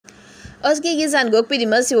Özge Yağız and Gökberk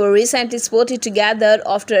Demirci were recently spotted together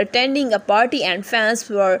after attending a party, and fans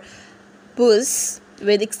were buzz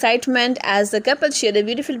with excitement as the couple shared a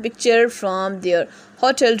beautiful picture from their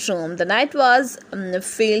hotel room. The night was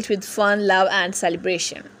filled with fun, love, and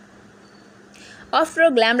celebration. After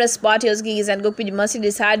a glamorous party, Özge Yağız and Gökberk Demirci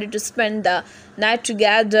decided to spend the night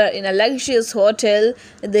together in a luxurious hotel.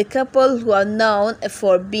 The couple, who are known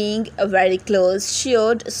for being very close,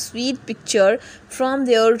 shared a sweet picture from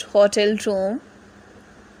their hotel room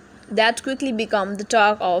that quickly became the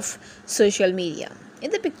talk of social media.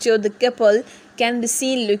 In the picture, the couple can be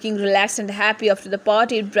seen looking relaxed and happy after the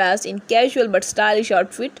party, dressed in casual but stylish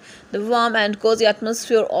outfit. The warm and cozy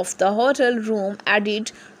atmosphere of the hotel room added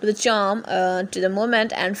to the charm to the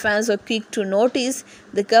moment, and fans were quick to notice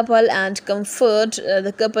the couple and comfort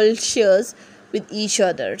the couple shares with each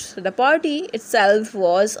other. So the party itself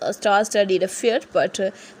was a star-studded affair, but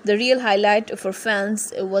the real highlight for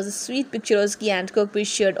fans was a sweet picture Özge and Gökberk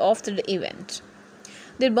shared after the event.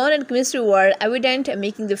 Their bond and chemistry were evident,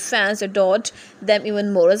 making the fans adore them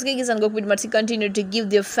even more. Özge Yağız and Gökberk Demirci continued to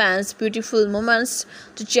give their fans beautiful moments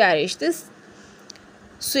to cherish. This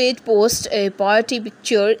sweet post-party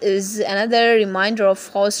picture is another reminder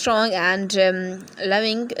of how strong and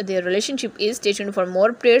loving their relationship is. Stay tuned for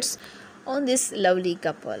more updates on this lovely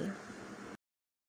couple.